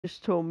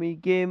just told me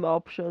game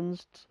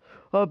options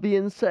are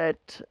being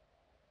set.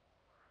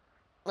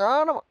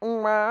 I don't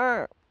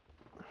know.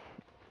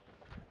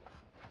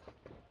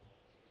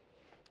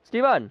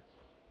 Steven!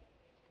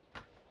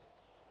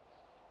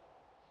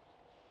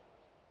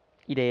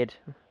 He did.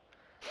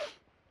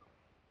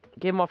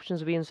 Game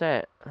options are being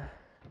set.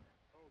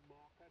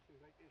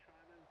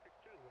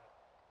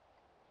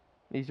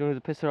 He's doing it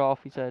to piss her off,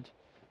 he said.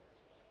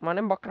 My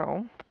name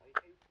Buckrow.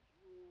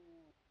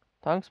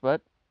 Thanks,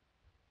 bud.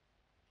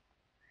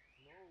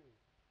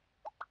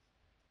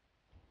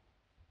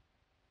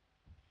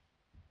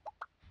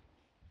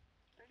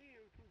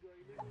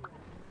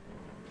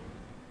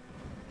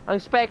 I'm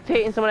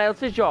spectating someone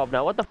else's job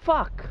now. What the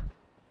fuck?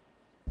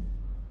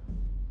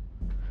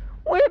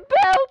 We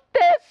built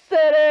this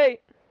city!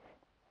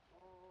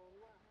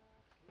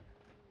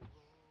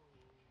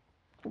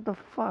 What the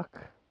fuck?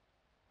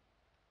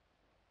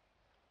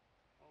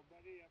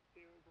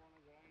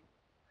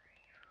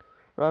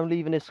 I'm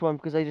leaving this one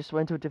because I just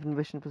went to a different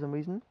mission for some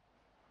reason.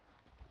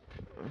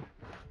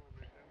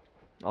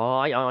 Oh,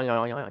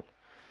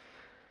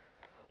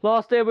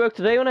 last day of work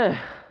today, wasn't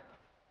it?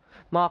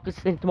 Mark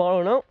is in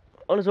tomorrow now,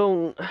 on his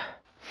own.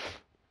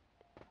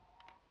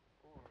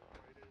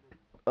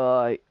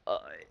 So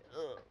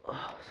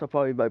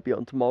probably might be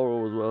on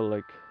tomorrow as well,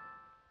 like.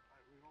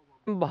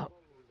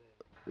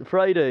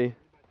 Friday.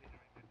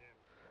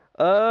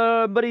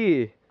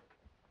 Buddy.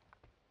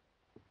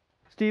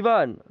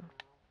 Steven.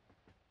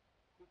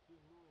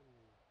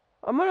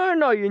 I'm not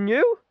annoying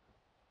you.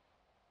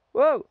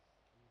 Whoa.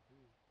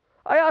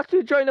 I asked you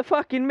to join the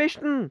fucking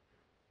mission.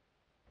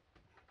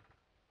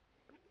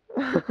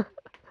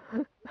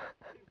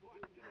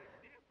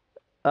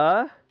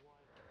 Huh?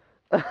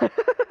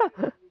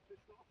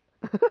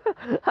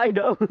 I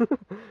know.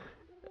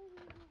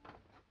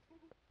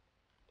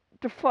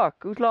 The fuck?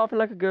 Who's laughing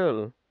like a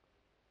girl?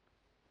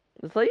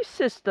 Is that your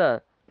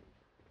sister?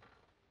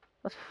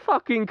 That's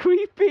fucking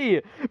creepy.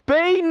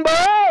 Bean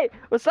boy!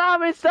 What's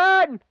happening,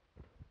 son?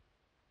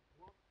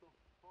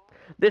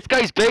 This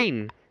guy's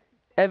Bean.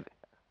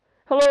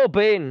 Hello,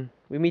 Bean.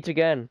 We meet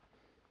again.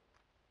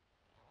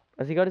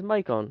 Has he got his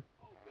mic on?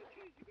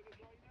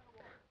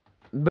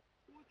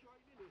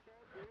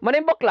 My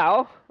name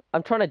Bucklow.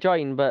 I'm trying to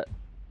join, but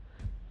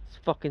it's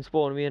fucking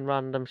spawning me in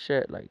random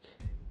shit, like.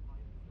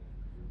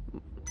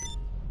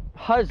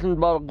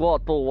 Heisenberg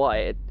got the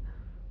white.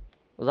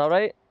 Was that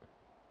right?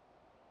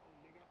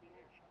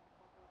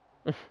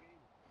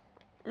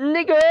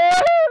 Nigga!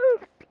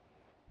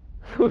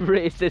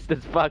 Racist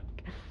as fuck.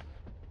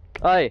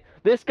 Aye,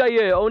 this guy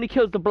here only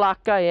kills the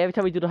black guy every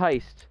time we do the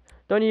heist.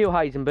 Don't you,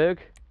 Heisenberg?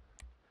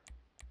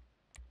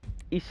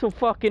 He's so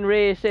fucking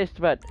racist,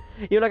 but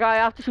you're like, I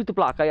have to shoot the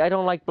black guy. I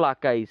don't like black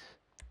guys.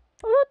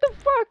 What the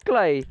fuck,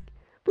 like?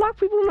 Black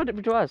people are not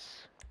different to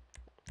us.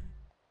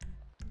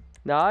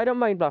 No, I don't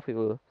mind black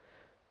people.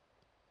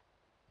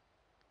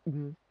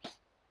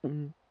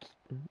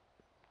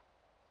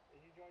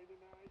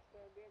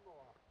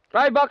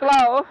 Right,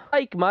 Bucklow.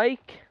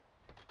 Mike.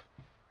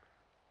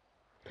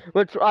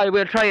 We'll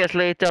try it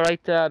later,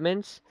 right,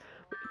 Mince?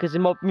 Because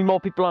there might be more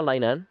people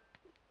online, then.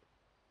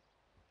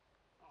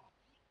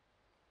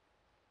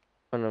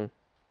 I don't know.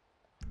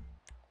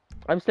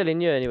 I'm still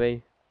in here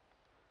anyway.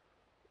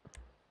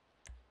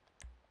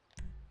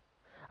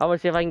 I want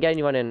to see if I can get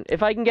anyone in.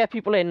 If I can get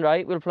people in,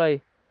 right, we'll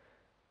play.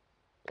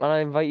 And I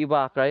invite you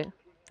back, right?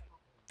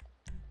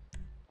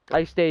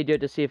 I stayed here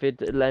to see if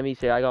it let me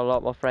say I got a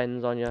lot more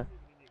friends on you.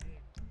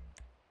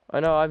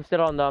 I know, I'm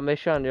still on that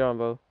mission you're on,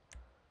 bro.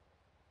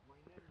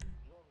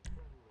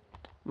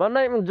 My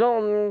name is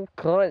John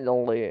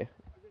Cradley.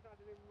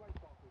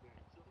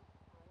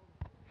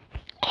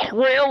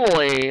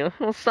 Really?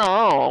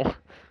 So?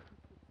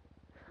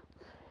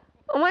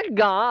 Oh my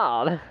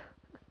god.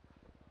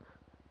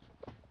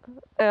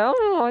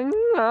 Oh my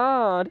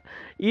god.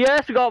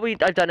 Yes,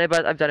 I've done it,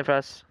 but I've done it for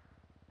us.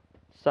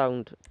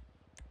 Sound.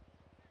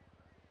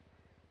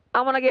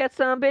 I wanna get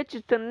some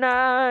bitches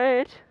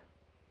tonight.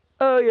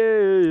 Oh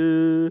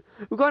yeah.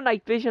 We got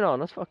night vision on,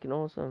 that's fucking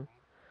awesome.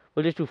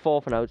 We'll just do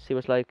 4 for now to see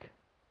what it's like.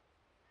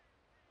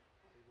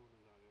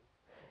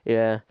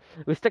 Yeah.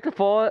 We stick to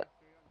 4.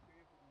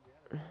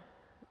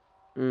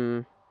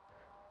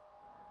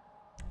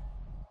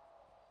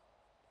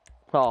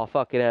 Oh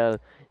fucking hell.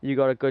 You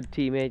got a good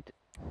teammate.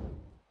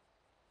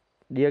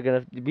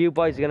 You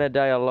boys are gonna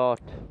die a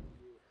lot.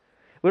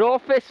 We're all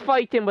fist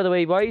fighting, by the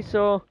way, boys,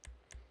 so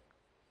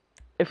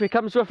if it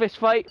comes to a fist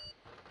fight,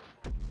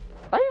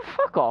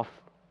 fuck off.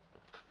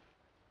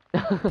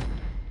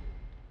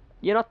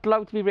 You're not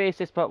allowed to be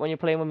racist, but when you're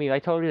playing with me, I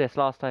told you this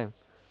last time.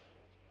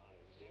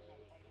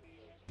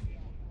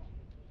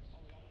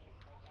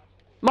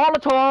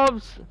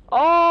 Molotovs!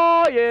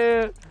 Oh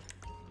yeah!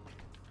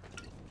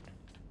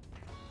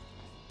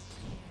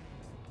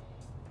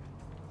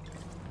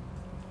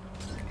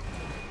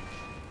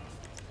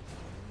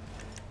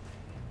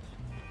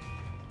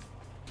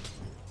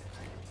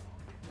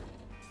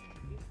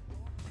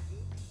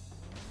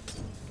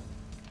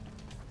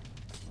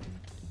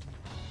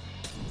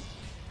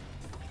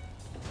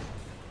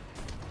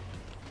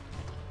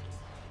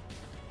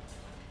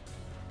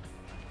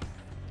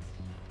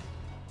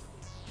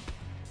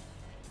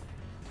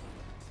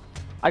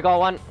 I got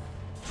one.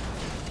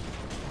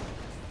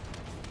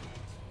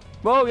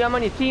 Whoa, I'm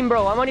on your team,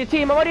 bro. I'm on your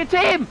team. I'm on your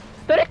team.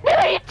 Don't hit me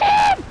on your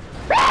team.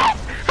 Run!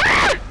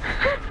 Ah!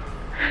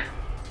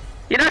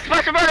 You're not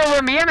supposed to run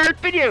over me. I'm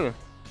helping you.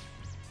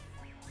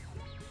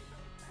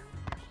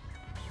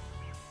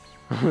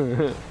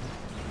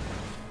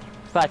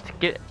 But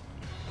get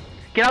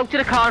out to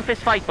the car and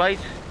fist fight, boys.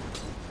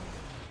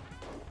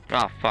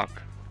 Oh fuck!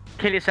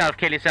 Kill yourself!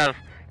 Kill yourself!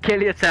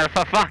 Kill yourself!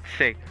 For fuck's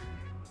sake!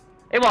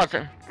 It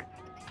wasn't.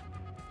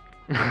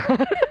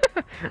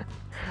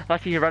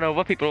 That's you run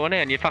over people on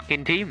it on your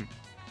fucking team.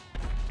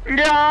 No!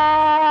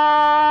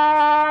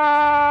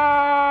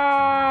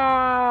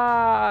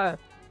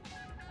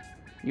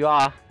 You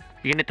are.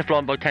 You can hit the floor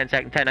in about 10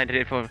 seconds. 10, 9,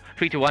 8, 4,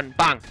 3, 2, 1,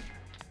 bang!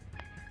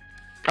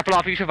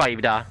 Applaud if you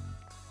survived that.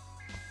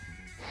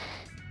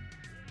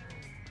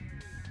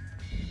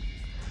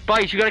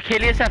 Boys, you gotta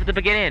kill yourself at the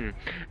beginning.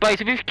 Boys,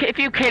 if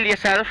you kill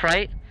yourself,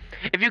 right?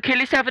 If you kill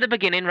yourself at the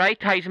beginning, right,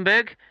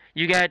 Heisenberg,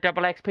 you get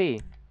double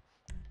XP.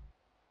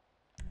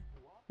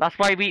 That's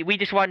why we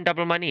just won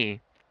double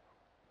money.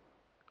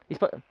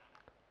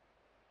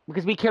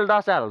 Because we killed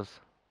ourselves.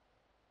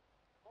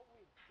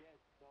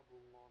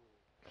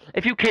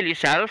 If you kill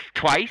yourself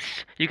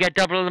twice, you get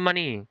double the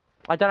money.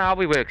 I don't know how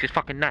it works, it's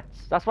fucking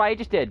nuts. That's why I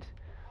just did.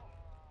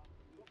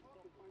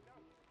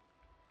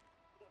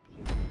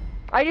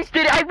 I just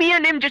did it. Me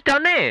and him just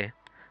done it.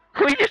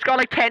 We just got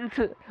like 10.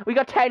 We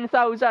got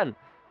 10,000.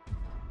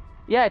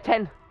 Yeah,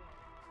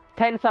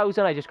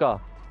 10,000 I just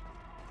got.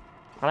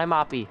 And I'm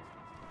happy.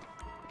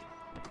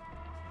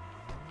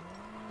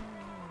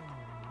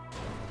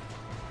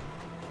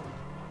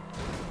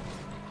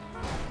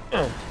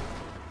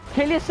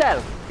 Kill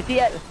yourself. It's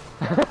the end.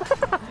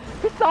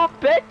 Piss off,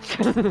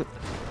 bitch.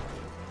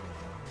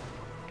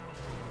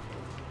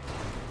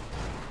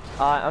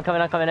 I'm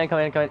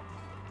coming.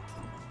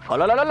 Oh,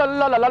 la la la la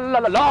la la la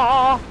la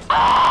la.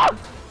 Ah!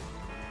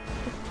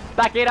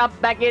 Back it up,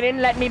 back it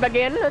in, let me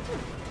begin.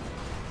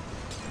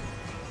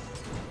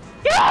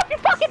 Get off, you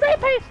fucking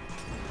rapist!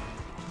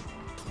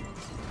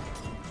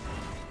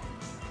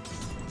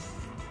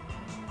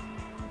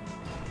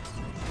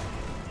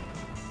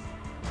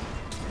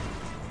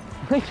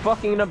 He's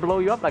fucking gonna blow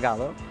you up like that,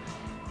 though.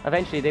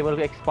 Eventually, they will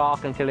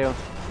spark and kill you.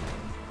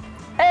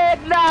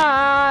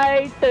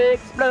 Ignite the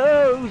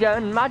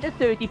explosion! Imagine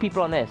 30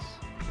 people on this.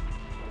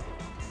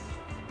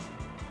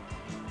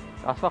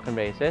 That's fucking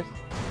racist.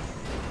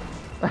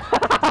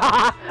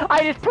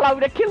 I just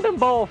plowed and killed them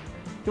both. Do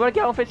you want to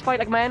get off fist fight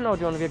like men, or do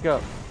you want to be a girl?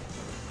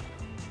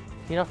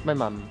 You're not my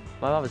mum.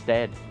 My mum was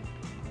dead.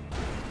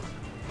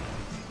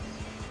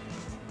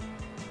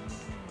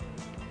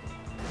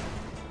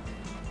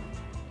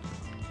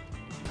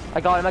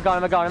 I got him.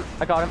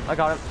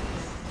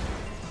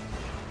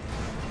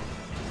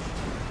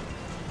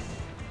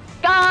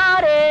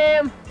 Got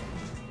him!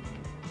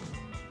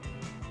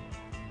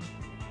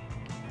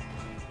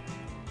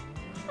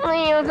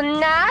 These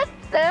nuts?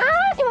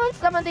 You want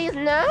some of these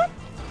nuts?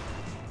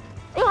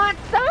 You want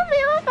some,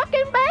 you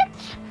fucking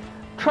bitch?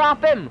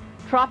 Trap him!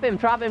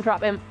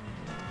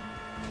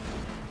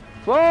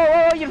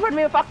 Whoa, you run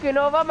me fucking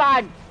over,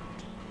 man!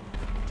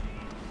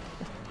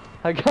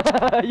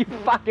 You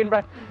fucking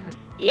bro.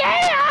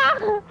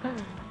 Yeah!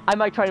 I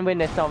might try and win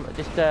this, Tom.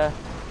 Just,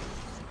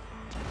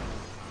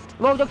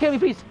 Whoa, don't kill me,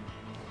 please!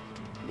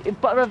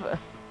 But,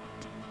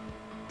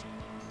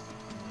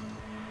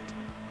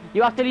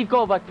 you have to leave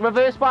go, but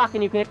reverse back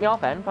and you can hit me off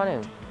then,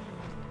 can't you?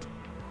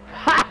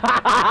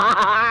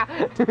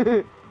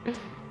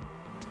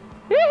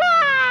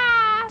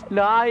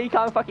 No, he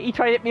can't fucking. He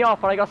tried to hit me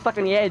off and I got stuck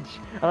on the edge.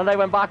 And then I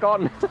went back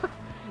on. Do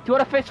you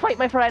want a fist fight,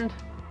 my friend?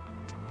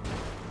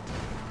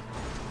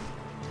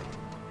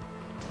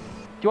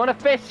 Do you want a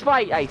fist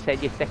fight? I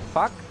said, you sick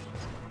fuck.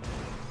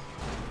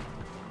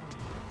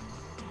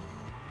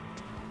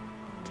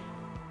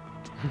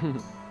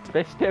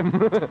 Fist him.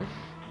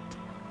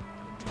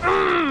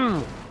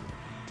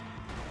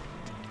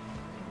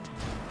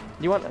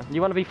 You want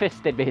to be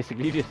fisted,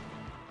 basically. You just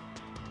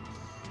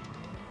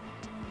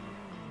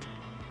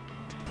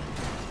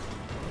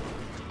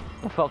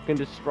I'll fucking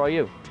destroy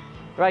you.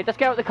 Right, let's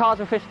get out the cars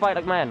and fist fight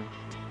like men.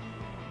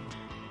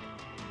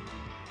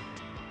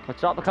 Let's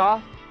stop the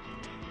car.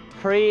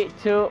 3,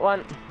 2,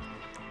 1.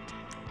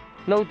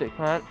 No,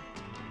 man.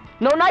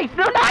 No knife!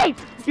 No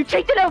knife! You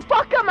cheated out,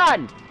 fucker,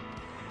 man!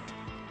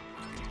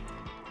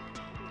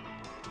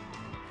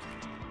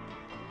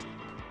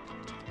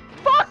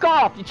 Fuck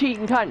off, you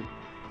cheating cunt!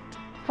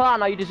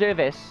 Fine, now you deserve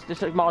this.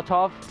 Just like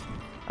Molotov.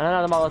 And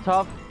another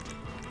Molotov.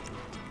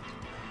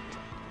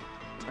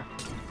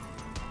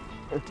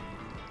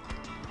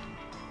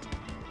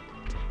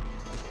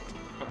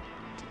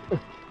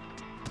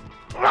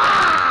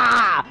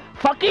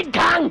 Fucking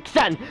tanks,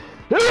 son!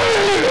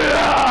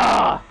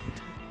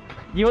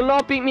 You will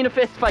not beat me in a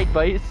fist fight,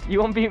 boys. You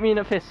won't beat me in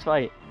a fist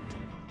fight.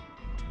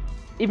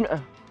 Even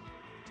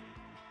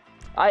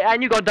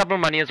and you got double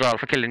money as well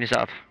for killing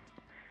yourself.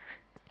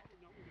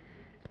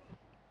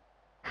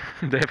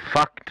 They're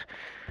fucked.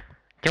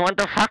 Do you want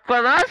to fuck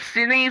with us?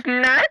 You these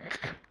nuts?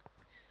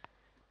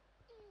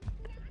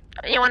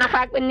 You wanna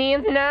fuck with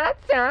these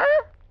nuts, huh?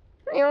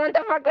 You want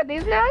to fuck with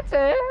these nuts,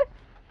 huh?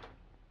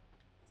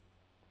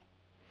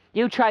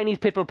 You Chinese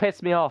people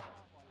piss me off.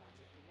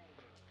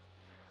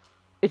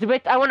 It's a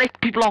bit. I want to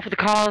take people off with the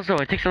cars though.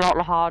 It takes a lot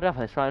harder for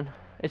this one.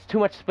 It's too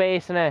much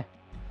space in it.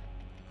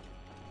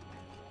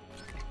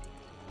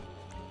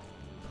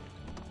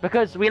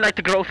 Because we like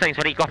to grow things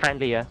when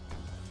eco-friendly, yeah.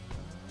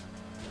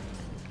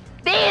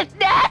 These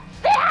nuts!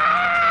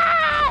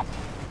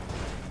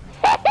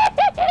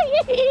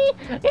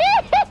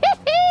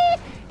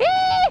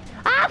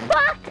 Ah,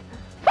 fuck!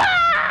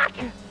 Fuck!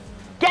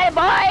 Get him,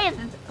 boys!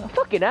 Oh,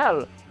 fucking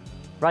hell.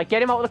 Right,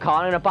 get him out of the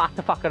car and I'm gonna back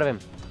the fuck out of him.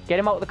 Get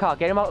him out of the car,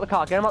 get him out of the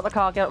car, get him out of the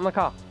car, get him out of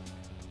the car.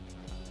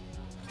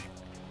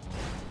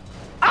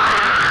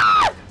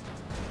 Ah!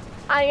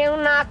 You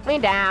knock me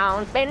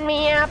down, spin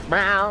me up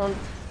round.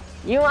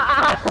 You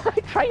are.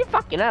 Try your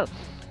fucking hell.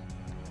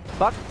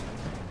 Fuck.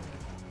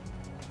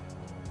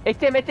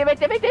 It's him.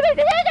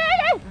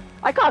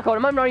 I can't call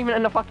him, I'm not even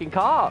in the fucking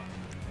car.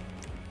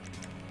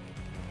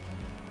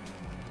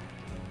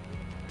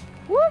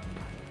 Whoop.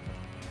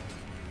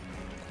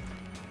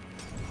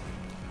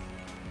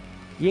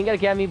 You ain't gonna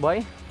get me,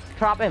 boy.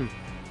 Trap him.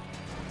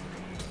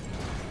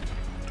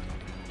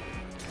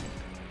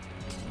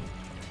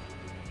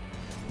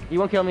 You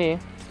won't kill me.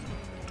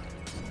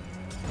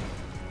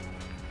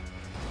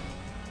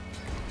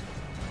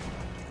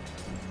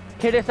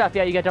 Kill yourself,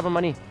 yeah, you get double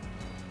money.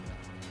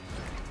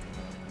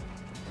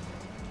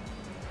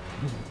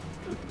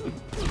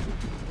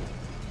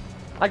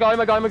 I got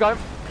him.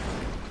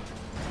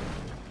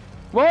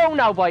 Whoa,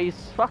 now, boys.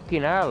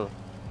 Fucking hell.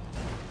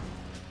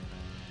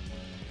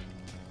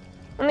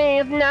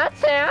 These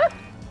nuts, huh?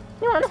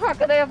 You wanna fuck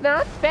with these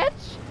nuts,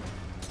 bitch?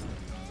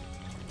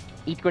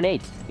 Eat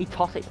grenades. Eat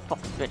toss it, fuck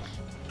bitch.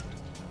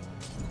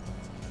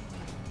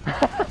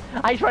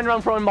 I just ran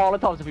around throwing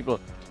Molotovs at people.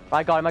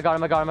 I got him.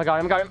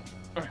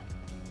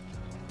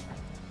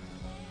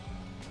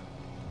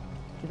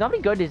 He's not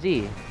very good, is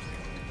he?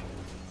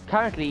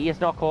 Currently, he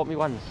has not caught me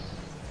once.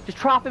 Just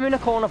trap him in a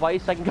corner,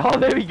 boys, so I can go. Oh,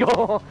 there we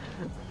go.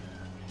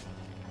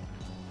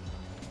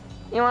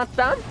 You want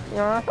some? You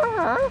want some,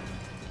 huh?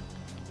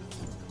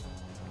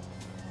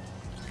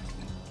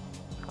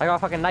 I got a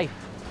fucking knife.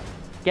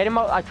 Get him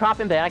out. I trap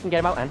him there. I can get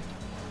him out then.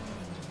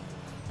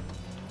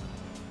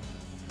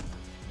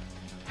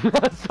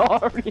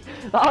 Sorry,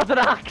 that was an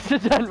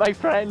accident, my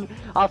friend.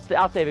 I'll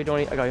save you. Don't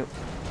worry. I got you.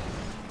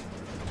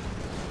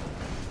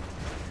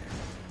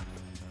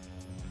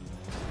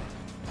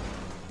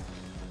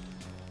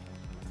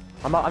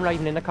 I'm not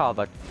even in the car,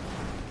 but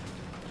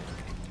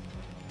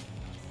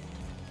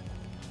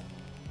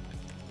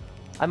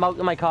I'm out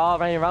in my car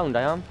running around.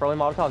 I am throwing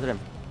Molotovs at him.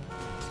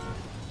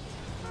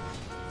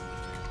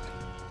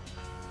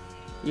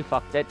 You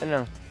fucked it,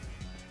 didn't you?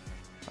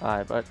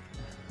 Alright, but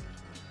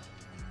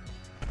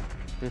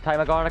the time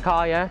I got in the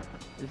car, yeah?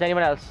 Is there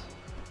anyone else?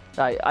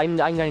 Right, I'm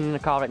getting in the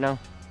car right now.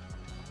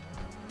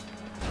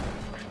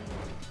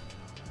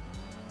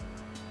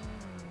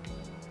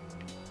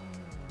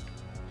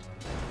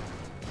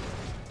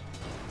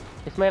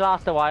 This may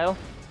last a while.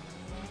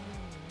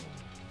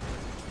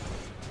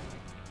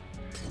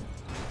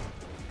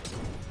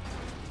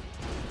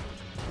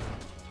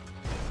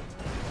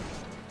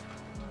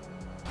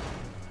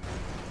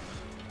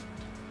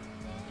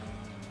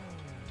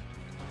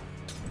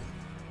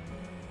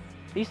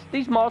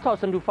 These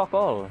Molotovs don't do fuck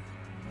all.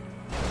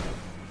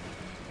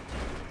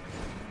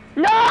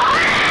 No!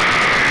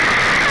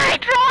 I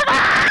drove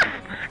off!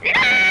 No!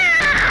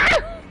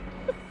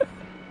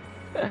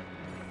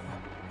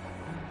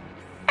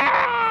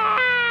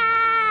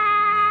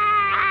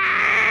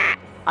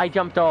 I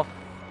jumped off.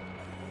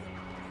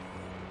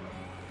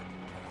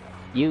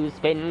 You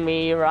spin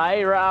me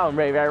right round,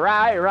 baby,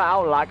 right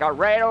round like a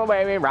rattle,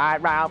 baby, right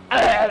round.